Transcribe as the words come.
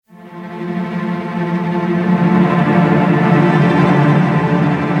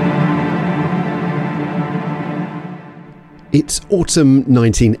It's autumn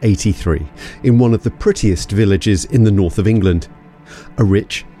 1983 in one of the prettiest villages in the north of England. A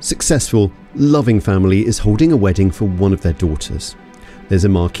rich, successful, loving family is holding a wedding for one of their daughters. There's a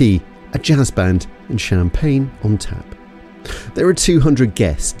marquee, a jazz band and champagne on tap. There are 200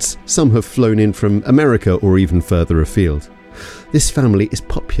 guests. Some have flown in from America or even further afield. This family is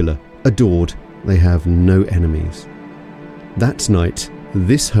popular, adored. They have no enemies. That night,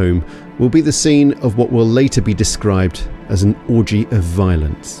 this home will be the scene of what will later be described as an orgy of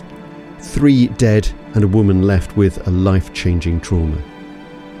violence. 3 dead and a woman left with a life-changing trauma.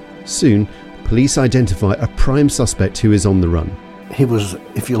 Soon, police identify a prime suspect who is on the run. He was,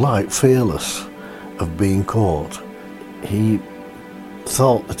 if you like, fearless of being caught. He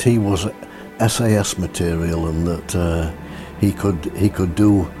thought that he was SAS material and that he could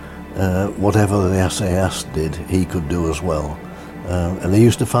do whatever the SAS did, he could do as well. And he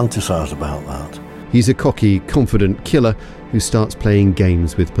used to fantasize about that. He's a cocky, confident killer who starts playing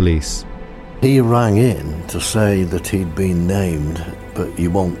games with police. He rang in to say that he'd been named, but you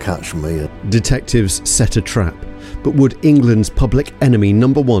won't catch me. Detectives set a trap, but would England's public enemy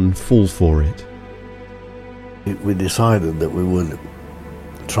number 1 fall for it? We decided that we would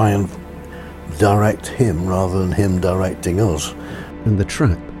try and direct him rather than him directing us. And the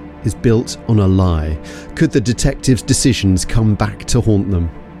trap is built on a lie. Could the detectives' decisions come back to haunt them?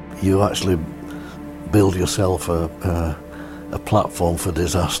 You actually build yourself a platform for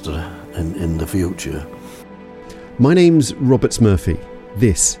disaster in the future. My name's Robert Murphy.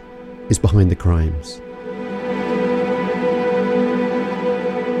 This is Behind the Crimes.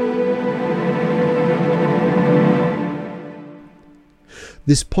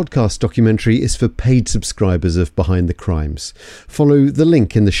 This podcast documentary is for paid subscribers of Behind the Crimes. Follow the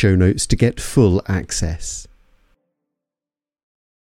link in the show notes to get full access.